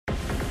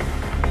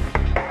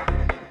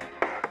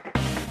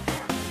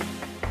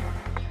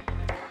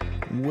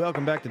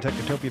Welcome back to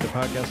Technotopia, the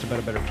podcast about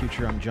a better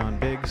future. I'm John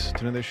Biggs.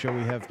 To another show,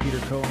 we have Peter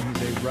Cohen.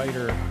 He's a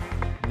writer.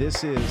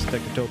 This is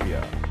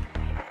Technotopia.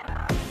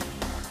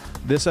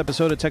 This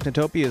episode of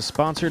Technotopia is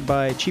sponsored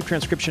by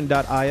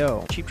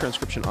CheapTranscription.io. Cheap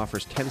Transcription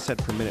offers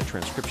 10-cent per minute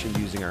transcription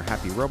using our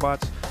happy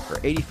robots, or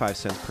 85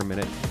 cents per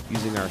minute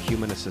using our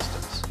human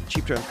assistants.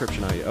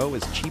 CheapTranscription.io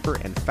is cheaper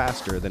and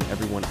faster than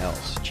everyone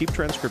else.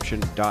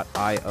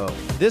 CheapTranscription.io.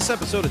 This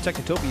episode of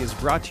Technotopia is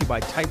brought to you by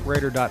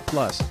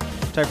Typewriter.plus.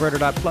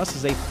 Typewriter.plus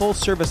is a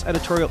full-service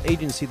editorial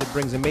agency that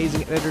brings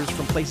amazing editors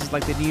from places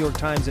like the New York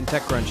Times and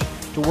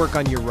TechCrunch to work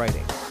on your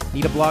writing.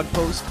 Need a blog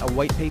post, a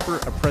white paper,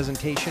 a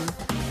presentation?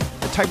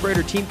 The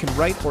Typewriter team can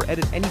write or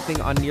edit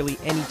anything on nearly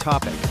any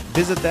topic.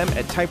 Visit them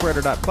at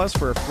typewriter.plus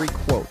for a free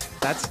quote.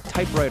 That's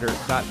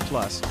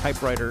typewriter.plus,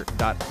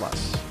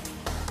 typewriter.plus.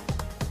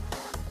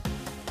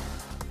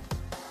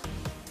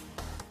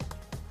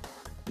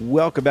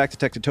 Welcome back to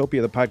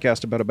Technotopia, the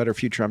podcast about a better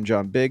future. I'm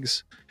John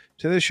Biggs.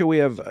 Today show we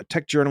have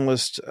tech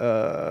journalist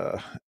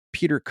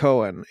Peter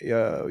Cohen.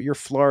 You're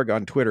Flarg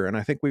on Twitter, and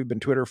I think we've been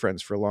Twitter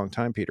friends for a long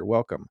time, Peter.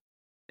 Welcome.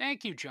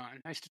 Thank you,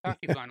 John. Nice to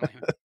talk to you finally.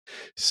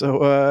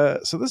 So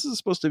this is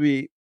supposed to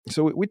be.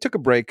 So we took a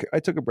break. I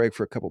took a break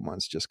for a couple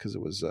months just because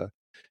it was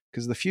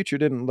because the future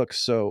didn't look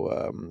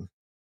so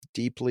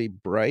deeply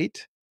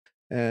bright,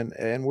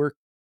 and we're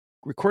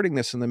recording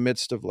this in the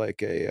midst of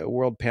like a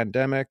world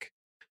pandemic,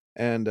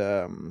 and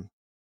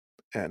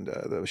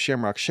the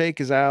Shamrock Shake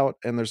is out,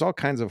 and there's all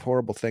kinds of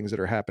horrible things that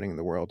are happening in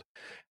the world.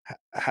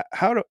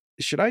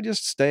 Should I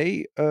just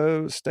stay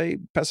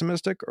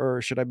pessimistic,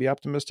 or should I be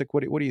optimistic?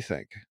 What do you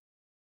think?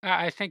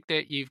 I think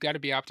that you've got to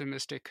be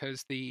optimistic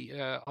because the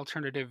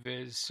alternative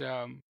is,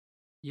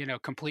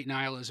 complete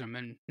nihilism.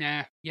 And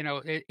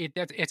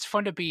it's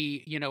fun to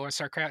be, a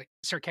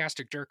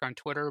sarcastic jerk on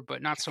Twitter,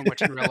 but not so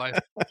much in real life.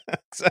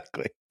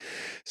 Exactly.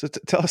 So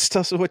tell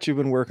us what you've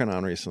been working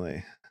on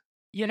recently.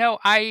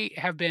 I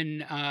have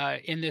been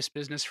in this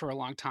business for a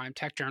long time,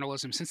 tech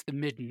journalism since the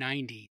mid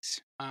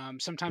 '90s.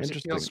 Sometimes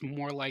it feels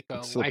more like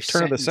a life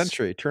turn sentence.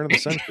 Turn of the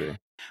century.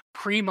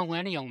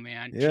 Pre-millennial,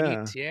 man.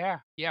 Yeah.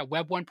 Jeez, yeah.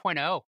 Web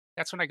 1.0.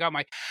 That's when I got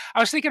I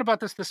was thinking about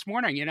this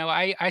morning.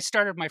 I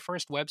started my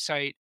first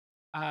website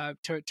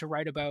to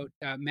write about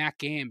Mac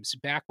games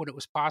back when it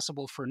was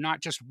possible for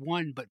not just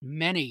one but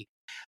many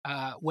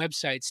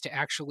websites to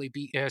actually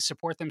be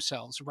support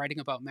themselves writing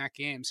about Mac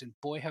games. And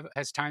boy,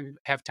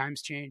 have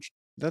times changed.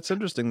 That's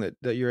interesting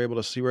that you were able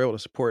to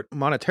support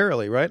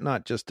monetarily, right?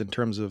 Not just in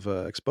terms of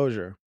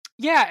exposure.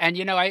 Yeah, and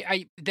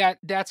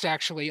that's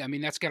actually,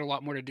 that's got a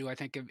lot more to do, I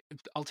think,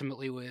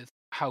 ultimately with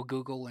how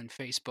Google and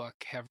Facebook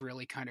have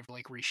really kind of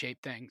like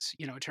reshaped things,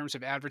 in terms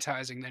of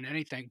advertising than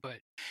anything. But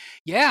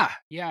yeah.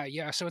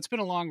 So it's been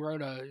a long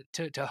road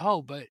to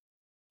hoe, but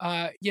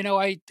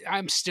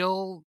I'm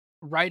still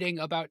writing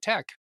about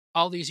tech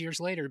all these years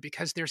later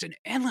because there's an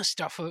endless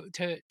stuff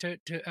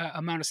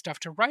amount of stuff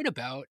to write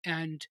about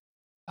and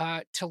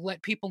to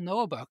let people know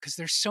about because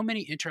there's so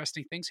many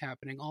interesting things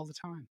happening all the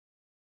time.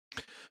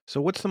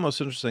 So what's the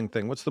most interesting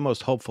thing? What's the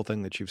most hopeful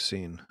thing that you've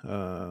seen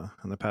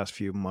in the past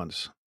few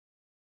months?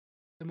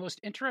 The most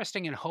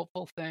interesting and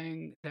hopeful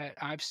thing that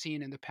I've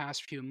seen in the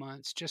past few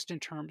months, just in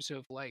terms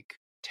of like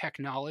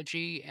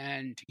technology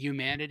and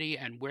humanity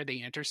and where they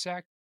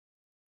intersect.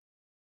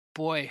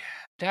 Boy,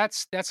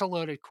 that's a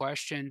loaded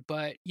question,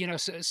 but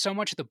so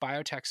much of the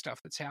biotech stuff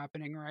that's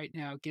happening right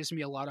now gives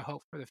me a lot of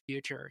hope for the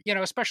future.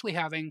 Especially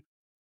having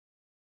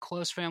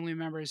close family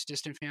members,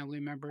 distant family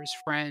members,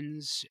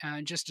 friends,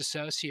 and just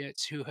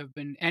associates who have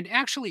been, and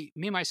actually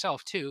me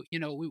myself too.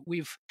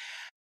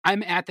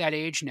 I'm at that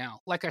age now.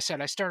 Like I said,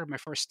 I started my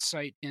first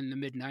site in the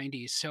mid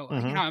 '90s, so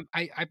I'm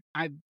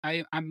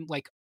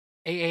like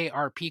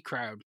AARP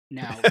crowd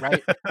now,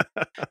 right?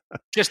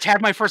 Just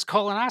had my first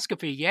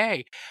colonoscopy,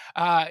 yay!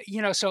 I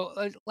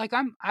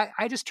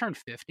just turned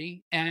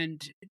 50,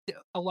 and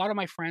a lot of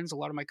my friends, a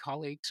lot of my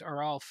colleagues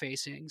are all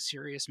facing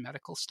serious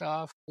medical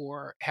stuff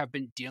or have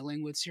been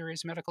dealing with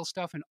serious medical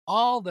stuff, and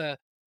all the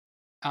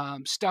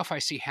stuff I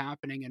see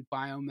happening in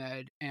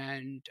biomed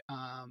and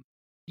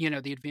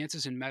the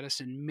advances in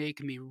medicine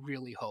make me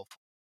really hopeful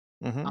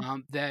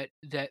that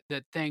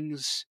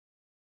things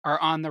are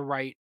on the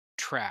right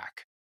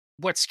track.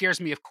 What scares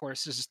me, of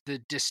course, is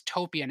the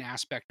dystopian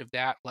aspect of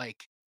that.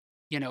 Like,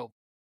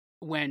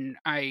 when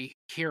I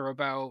hear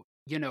about,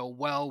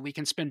 we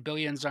can spend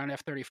billions on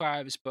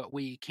F-35s, but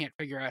we can't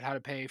figure out how to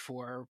pay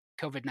for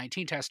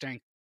COVID-19 testing.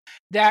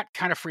 That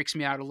kind of freaks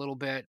me out a little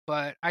bit,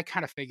 but I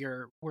kind of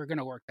figure we're going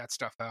to work that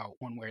stuff out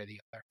one way or the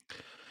other.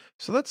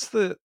 So that's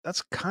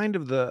kind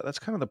of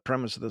the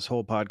premise of this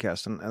whole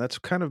podcast, and that's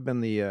kind of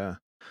been the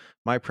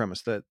my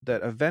premise that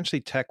eventually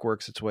tech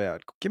works its way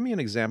out. Give me an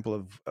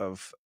example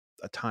of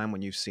a time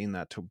when you've seen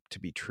that to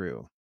be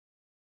true.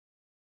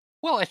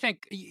 Well, I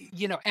think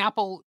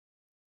Apple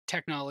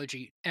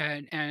technology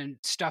and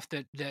stuff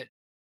that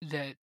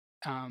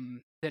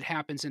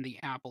happens in the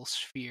Apple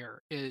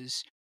sphere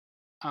is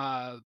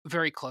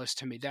very close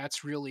to me.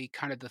 That's really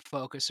kind of the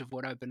focus of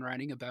what I've been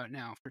writing about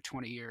now for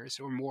 20 years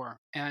or more,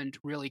 and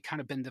really kind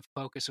of been the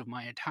focus of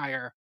my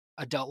entire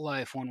adult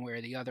life one way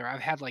or the other.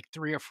 I've had like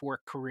 3 or 4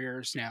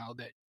 careers now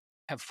that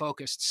have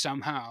focused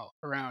somehow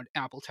around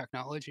Apple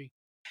technology.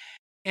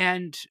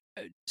 And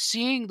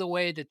seeing the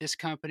way that this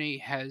company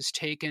has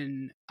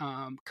taken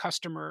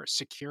customer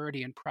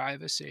security and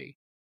privacy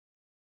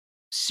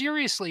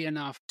seriously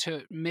enough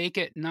to make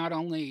it not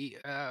only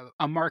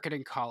a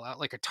marketing call out,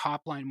 like a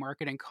top line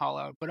marketing call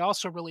out, but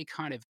also really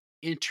kind of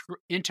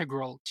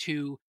integral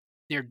to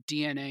their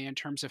DNA in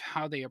terms of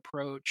how they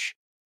approach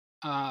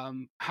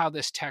how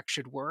this tech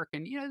should work,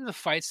 and the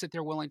fights that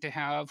they're willing to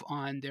have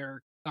on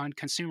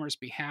consumers'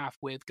 behalf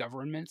with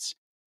governments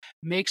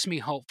makes me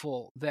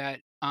hopeful that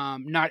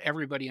not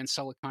everybody in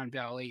Silicon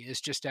Valley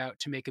is just out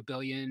to make a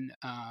billion,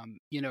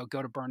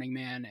 go to Burning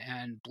Man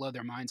and blow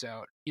their minds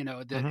out.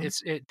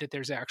 That Hmm. that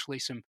there's actually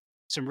some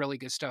really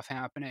good stuff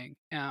happening,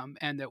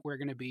 and that we're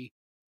going to be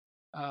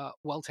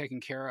well taken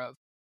care of.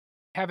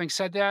 Having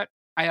said that,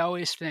 I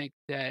always think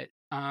that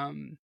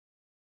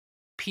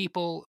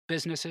people,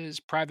 businesses,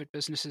 private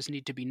businesses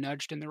need to be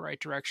nudged in the right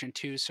direction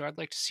too. So I'd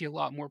like to see a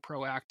lot more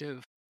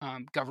proactive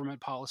government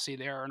policy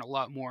there, and a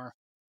lot more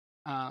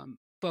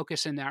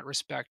focus in that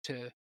respect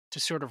to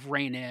sort of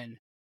rein in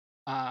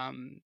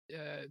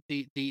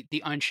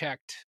the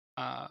unchecked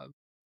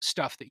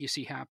stuff that you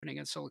see happening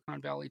in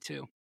Silicon Valley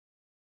too.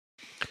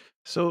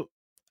 So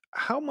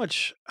how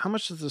much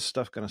is this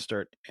stuff going to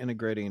start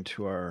integrating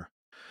into our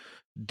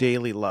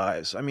daily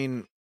lives? I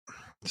mean,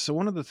 so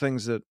one of the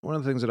things that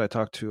I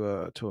talked to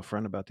a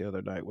friend about the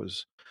other night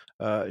was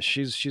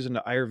she's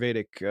into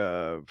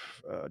Ayurvedic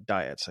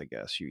diets. I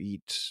guess you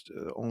eat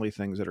only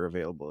things that are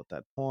available at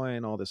that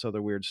point. All this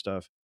other weird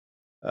stuff,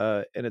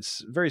 and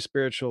it's very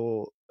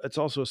spiritual. It's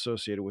also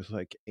associated with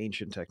like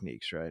ancient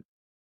techniques, right?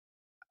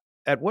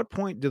 At what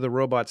point do the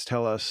robots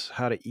tell us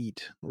how to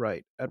eat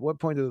right? At what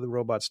point do the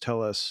robots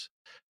tell us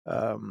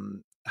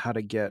how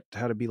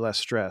to be less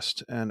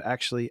stressed and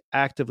actually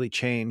actively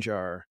change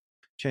our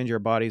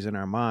bodies and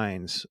our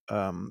minds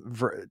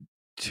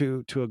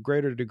to a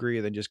greater degree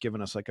than just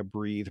giving us like a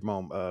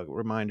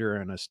reminder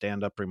and a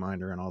stand up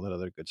reminder and all that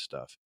other good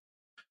stuff?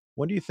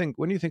 When do you think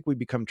we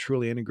become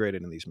truly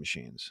integrated in these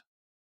machines?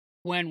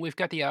 When we've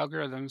got the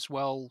algorithms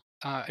well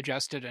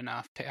adjusted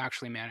enough to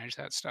actually manage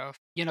that stuff.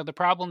 The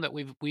problem that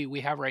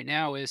we have right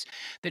now is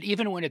that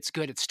even when it's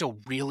good, it's still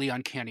really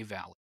uncanny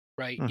valley,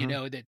 right? Hmm.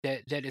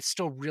 That it's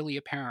still really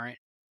apparent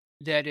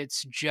that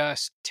it's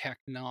just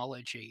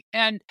technology.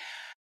 And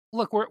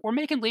look, we're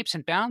making leaps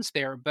and bounds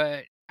there,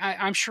 but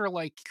I'm sure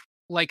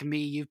like me,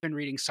 you've been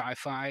reading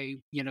sci-fi,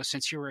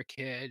 since you were a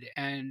kid,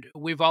 and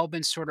we've all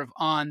been sort of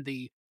on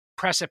the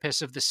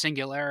precipice of the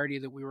singularity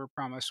that we were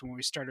promised when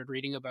we started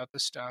reading about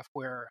this stuff,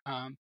 where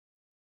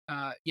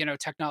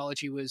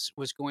technology was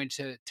going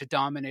to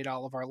dominate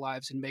all of our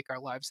lives and make our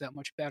lives that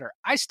much better.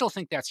 I still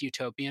think that's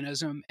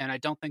utopianism, and I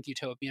don't think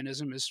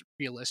utopianism is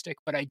realistic,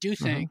 but I do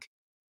Hmm. think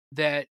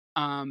that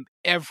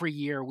every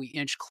year we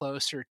inch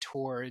closer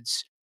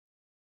towards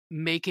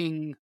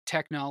making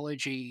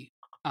technology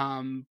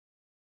um,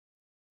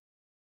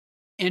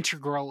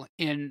 integral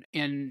in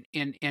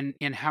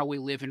how we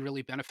live in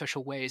really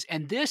beneficial ways.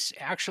 And this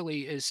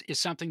actually is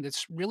something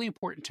that's really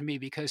important to me,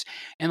 because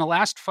in the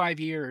last 5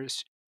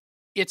 years,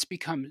 it's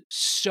become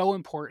so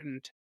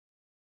important.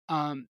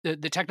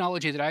 The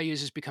technology that I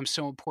use has become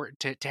so important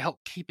to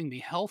help keeping me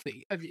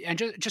healthy.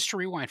 And just to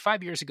rewind,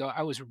 5 years ago,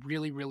 I was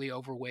really, really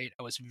overweight.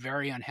 I was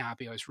very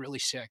unhappy. I was really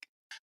sick.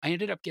 I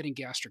ended up getting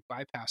gastric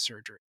bypass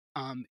surgery.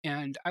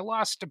 And I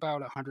lost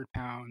about 100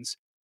 pounds,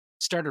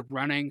 started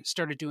running,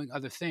 started doing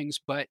other things.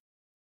 But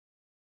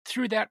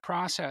through that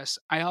process,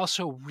 I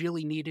also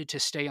really needed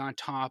to stay on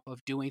top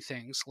of doing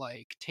things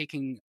like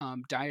taking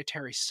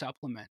dietary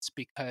supplements,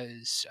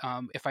 because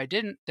if I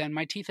didn't, then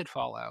my teeth would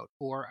fall out,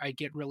 or I'd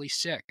get really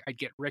sick. I'd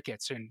get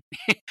rickets and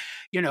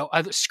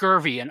other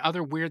scurvy and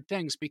other weird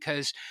things,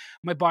 because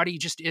my body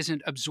just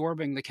isn't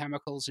absorbing the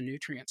chemicals and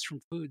nutrients from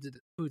foods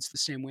the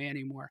same way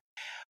anymore.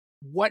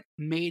 What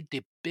made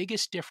the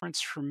biggest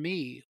difference for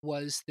me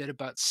was that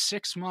about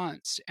 6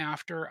 months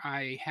after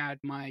I had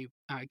my,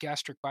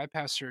 gastric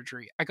bypass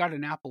surgery, I got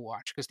an Apple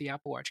Watch, because the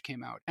Apple Watch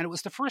came out, and it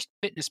was the first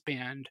fitness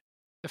band,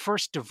 the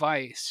first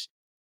device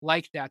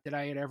like that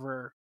I had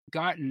ever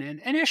gotten, and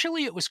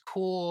initially it was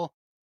cool,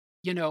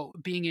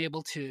 being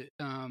able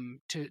um,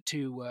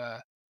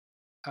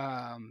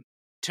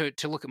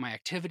 to look at my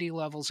activity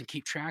levels and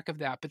keep track of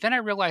that. But then I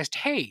realized,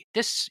 hey,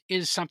 this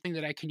is something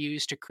that I can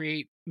use to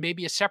create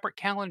maybe a separate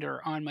calendar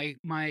on my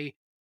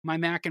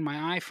Mac and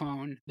my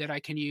iPhone that I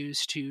can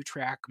use to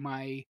track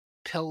my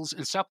pills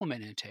and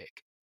supplement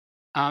intake.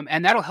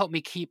 And that'll help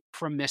me keep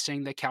from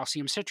missing the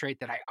calcium citrate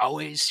that I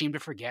always seem to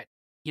forget,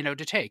 to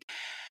take.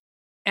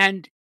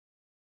 And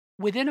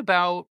within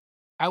about,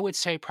 I would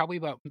say probably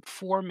about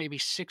 4, maybe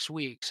 6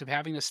 weeks of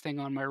having this thing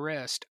on my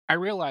wrist, I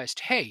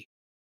realized, "Hey,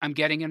 I'm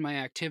getting in my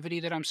activity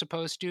that I'm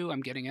supposed to.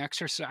 I'm getting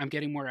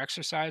more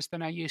exercise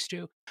than I used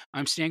to.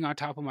 I'm staying on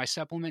top of my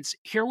supplements."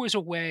 Here was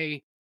a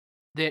way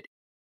that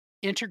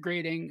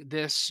integrating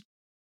this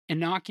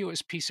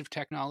innocuous piece of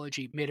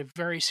technology made a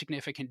very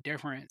significant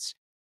difference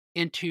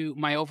into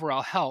my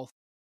overall health,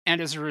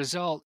 and as a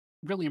result,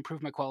 really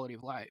improved my quality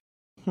of life.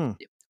 Hmm.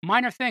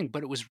 Minor thing,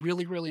 but it was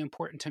really, really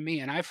important to me,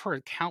 and I've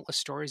heard countless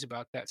stories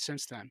about that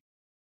since then.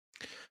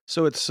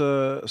 So it's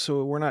so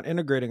we're not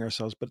integrating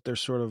ourselves, but they're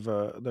sort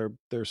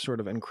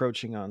of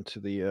encroaching onto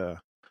the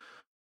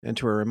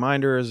into our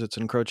reminders. It's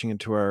encroaching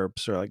into our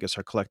sort of, I guess,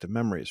 our collective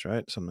memories,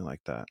 right? Something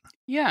like that.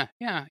 Yeah,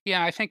 yeah,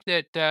 yeah. I think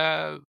that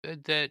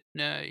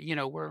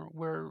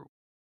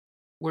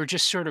we're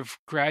just sort of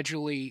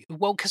gradually,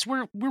 well, because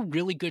we're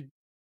really good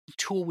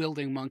tool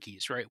wielding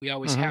monkeys, right? We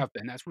always Hmm. have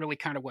been. That's really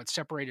kind of what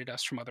separated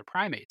us from other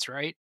primates,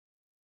 right?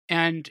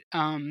 And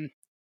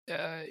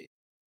uh,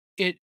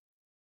 it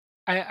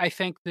I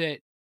think that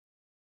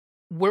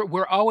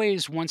we're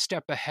always one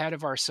step ahead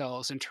of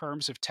ourselves in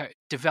terms of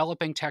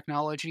developing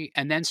technology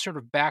and then sort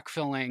of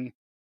backfilling.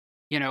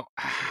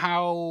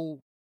 How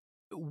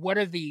what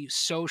are the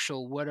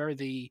social, what are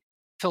the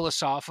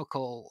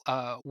philosophical,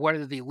 what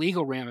are the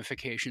legal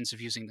ramifications of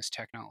using this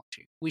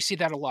technology? We see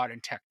that a lot in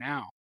tech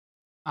now,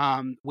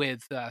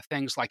 with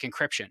things like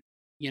encryption.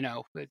 You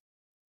know,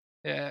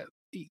 uh,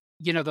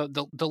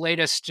 the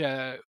latest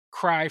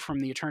cry from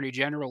the attorney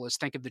general is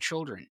think of the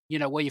children.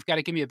 Well, you've got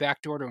to give me a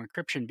backdoor to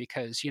encryption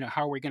because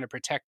how are we going to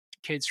protect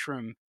kids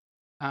from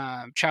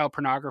child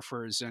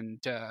pornographers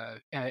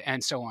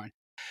and so on.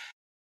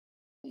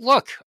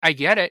 Look, I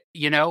get it.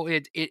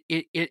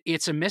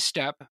 It's a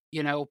misstep.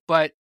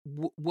 But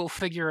we'll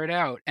figure it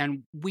out,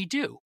 and we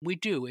do.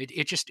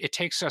 It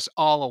takes us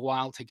all a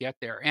while to get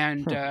there.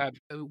 And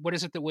what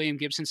is it that William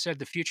Gibson said?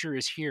 The future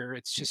is here.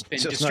 It's just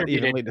It's been just not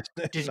distributed.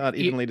 Dis- not e-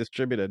 evenly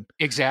distributed.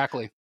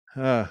 exactly.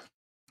 Uh,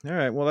 all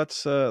right. Well,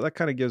 that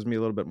kind of gives me a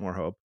little bit more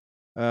hope.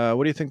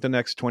 What do you think the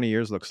next 20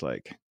 years looks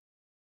like?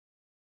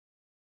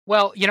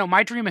 Well,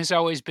 my dream has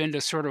always been to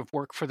sort of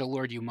work for the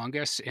Lord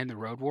Humongous in the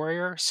Road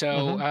Warrior.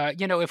 So,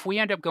 Hmm. if we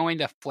end up going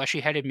the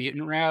fleshy-headed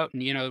mutant route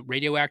and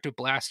radioactive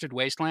blasted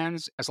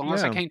wastelands, Yeah. as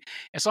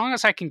long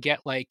as I can get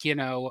like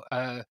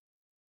a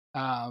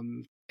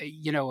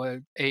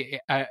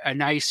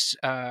nice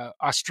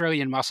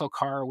Australian muscle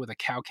car with a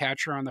cow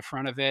catcher on the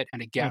front of it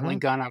and a Hmm. Gatling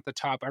gun out the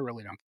top, I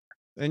really don't.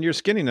 And you're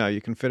skinny now. You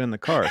can fit in the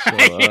car.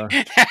 So,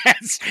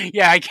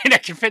 Yeah, I can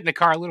fit in the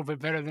car a little bit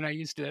better than I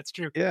used to. That's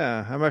true.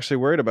 yeah, I'm actually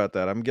worried about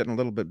that. I'm getting a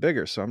little bit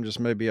bigger, so I'm just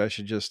maybe I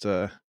should just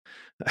I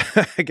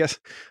guess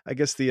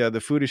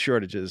the food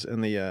shortages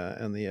and the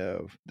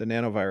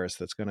nanovirus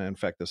that's going to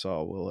infect us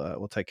all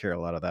will take care of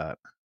a lot of that.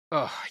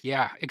 Oh,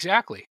 yeah,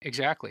 exactly,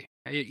 exactly.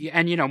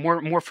 And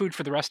more food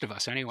for the rest of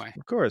us anyway.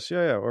 Of course,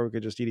 yeah, yeah. Or we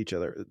could just eat each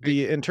other. Right?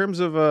 The In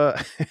terms of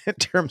in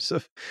terms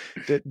of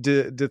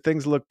do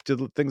things look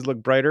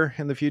brighter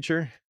in the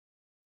future?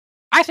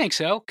 I think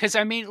so, because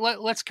I mean,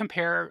 let's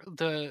compare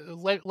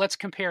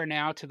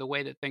now to the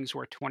way that things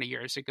were 20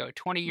 years ago.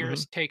 20 Hmm.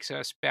 years takes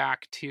us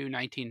back to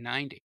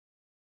 1990,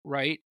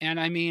 right? And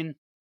I mean,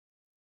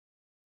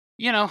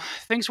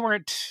 things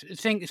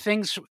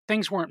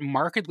weren't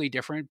markedly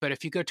different, but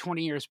if you go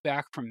 20 years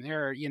back from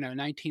there,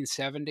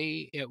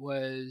 1970, it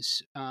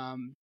was a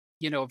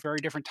very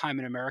different time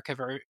in America,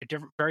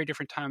 very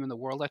different time in the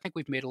world. I think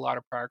we've made a lot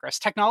of progress.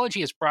 Technology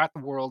has brought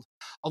the world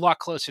a lot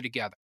closer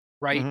together,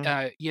 right? Hmm.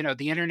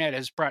 The internet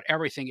has brought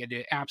everything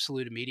into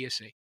absolute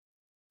immediacy.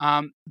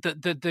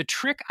 The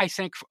trick, I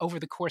think, over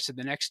the course of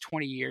the next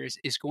 20 years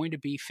is going to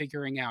be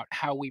figuring out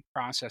how we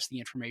process the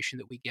information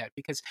that we get.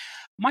 Because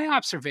my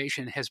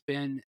observation has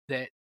been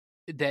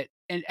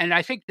and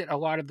I think that a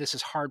lot of this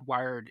is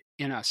hardwired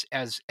in us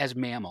as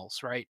mammals,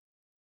 right?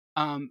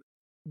 Um,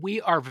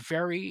 we are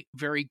very,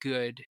 very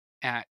good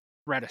at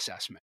threat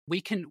assessment.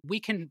 We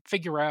can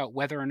figure out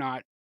whether or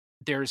not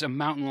there's a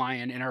mountain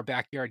lion in our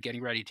backyard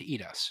getting ready to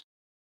eat us.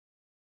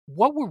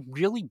 What we're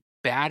really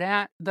bad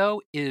at,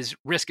 though, is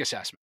risk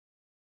assessment.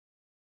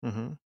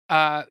 Hmm.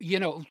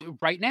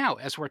 Right now,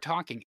 as we're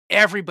talking,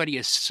 everybody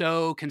is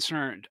so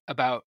concerned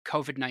about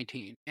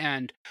COVID-19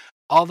 and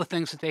all the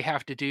things that they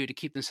have to do to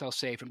keep themselves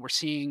safe. And we're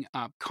seeing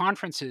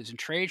conferences and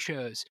trade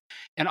shows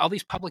and all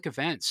these public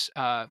events,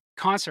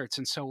 concerts,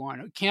 and so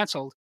on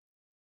canceled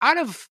out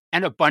of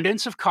an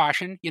abundance of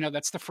caution.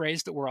 That's the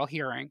phrase that we're all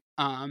hearing,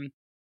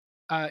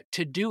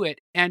 to do it.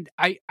 And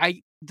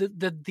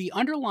the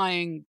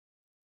underlying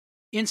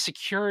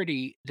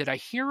insecurity that I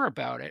hear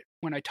about it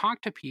when I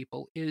talk to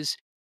people is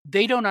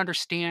they don't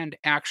understand.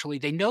 Actually,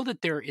 they know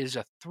that there is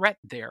a threat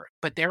there,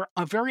 but they're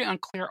very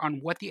unclear on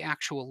what the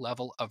actual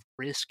level of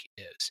risk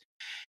is.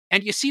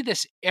 And you see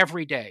this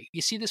every day.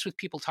 You see this with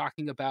people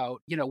talking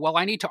about, well,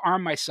 I need to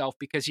arm myself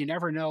because you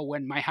never know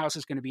when my house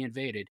is going to be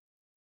invaded.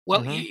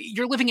 Well, Hmm.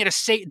 you're living at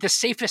the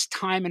safest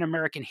time in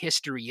American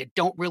history. You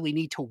don't really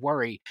need to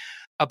worry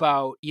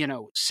about,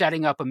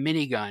 setting up a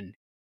minigun,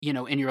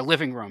 in your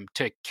living room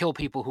to kill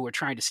people who are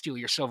trying to steal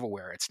your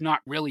silverware. It's not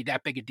really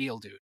that big a deal,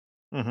 dude.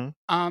 Hmm.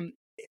 Um,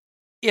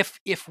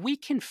 if we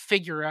can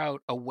figure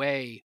out a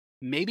way,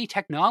 maybe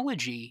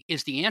technology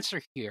is the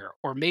answer here,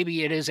 or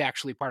maybe it is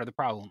actually part of the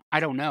problem. I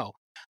don't know.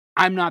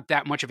 I'm not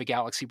that much of a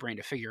galaxy brain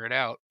to figure it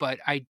out, but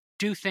I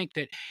do think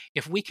that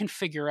if we can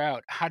figure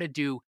out how to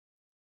do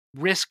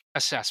risk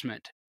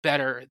assessment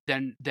better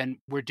than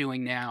we're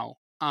doing now,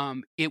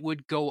 it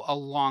would go a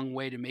long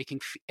way to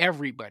making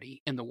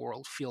everybody in the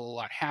world feel a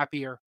lot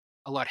happier,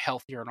 a lot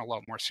healthier, and a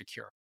lot more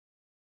secure.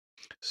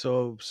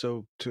 So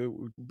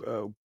to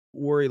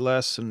worry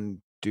less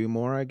and do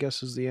more, I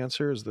guess, is the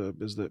answer. Is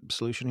the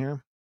solution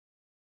here?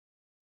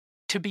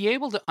 To be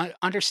able to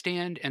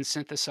understand and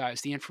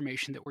synthesize the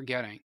information that we're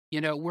getting.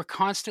 We're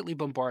constantly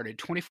bombarded,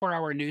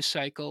 24-hour news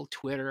cycle,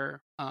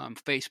 Twitter,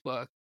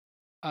 Facebook,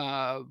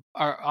 all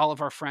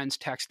of our friends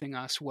texting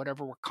us,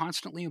 whatever. We're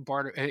constantly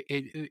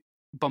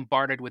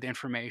bombarded with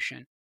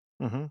information.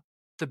 Mm-hmm.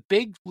 The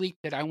big leap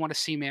that I want to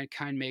see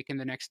mankind make in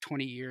the next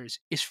 20 years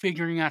is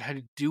figuring out how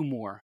to do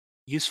more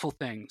useful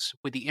things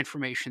with the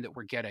information that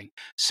we're getting.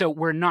 So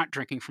we're not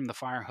drinking from the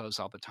fire hose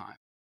all the time.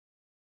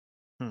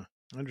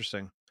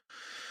 Interesting.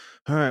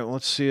 All right, well,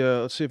 let's see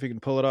if we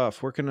can pull it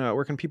off. Where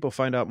can people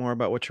find out more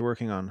about what you're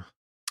working on?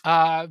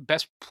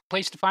 Best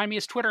place to find me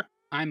is Twitter.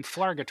 I'm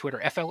Flarga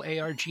Twitter,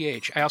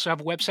 Flargh. I also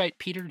have a website,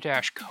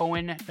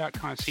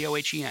 peter-cohen.com,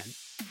 Cohen.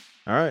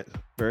 All right,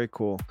 very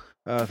cool.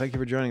 Thank you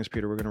for joining us,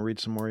 Peter. We're going to read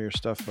some more of your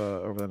stuff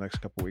over the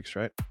next couple weeks,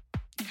 right?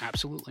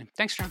 Absolutely.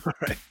 Thanks, John. All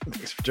right,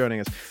 thanks for joining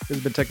us.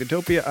 This has been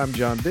Technotopia. I'm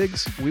John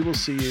Biggs. We will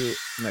see you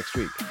next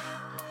week.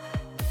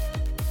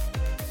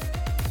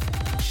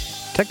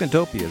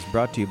 Technotopia is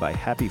brought to you by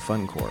Happy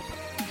Fun Corp.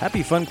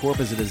 Happy Fun Corp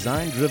is a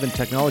design-driven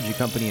technology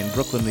company in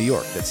Brooklyn, New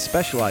York that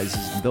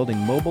specializes in building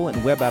mobile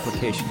and web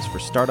applications for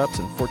startups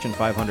and Fortune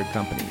 500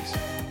 companies.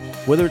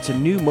 Whether it's a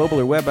new mobile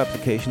or web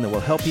application that will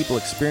help people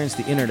experience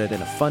the internet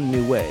in a fun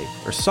new way,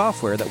 or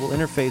software that will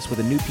interface with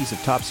a new piece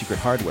of top-secret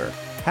hardware,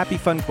 Happy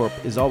Fun Corp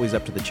is always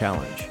up to the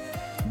challenge.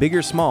 Big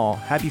or small,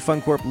 Happy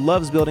Fun Corp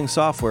loves building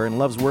software and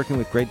loves working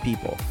with great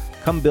people.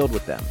 Come build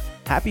with them.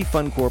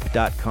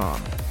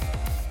 HappyFunCorp.com.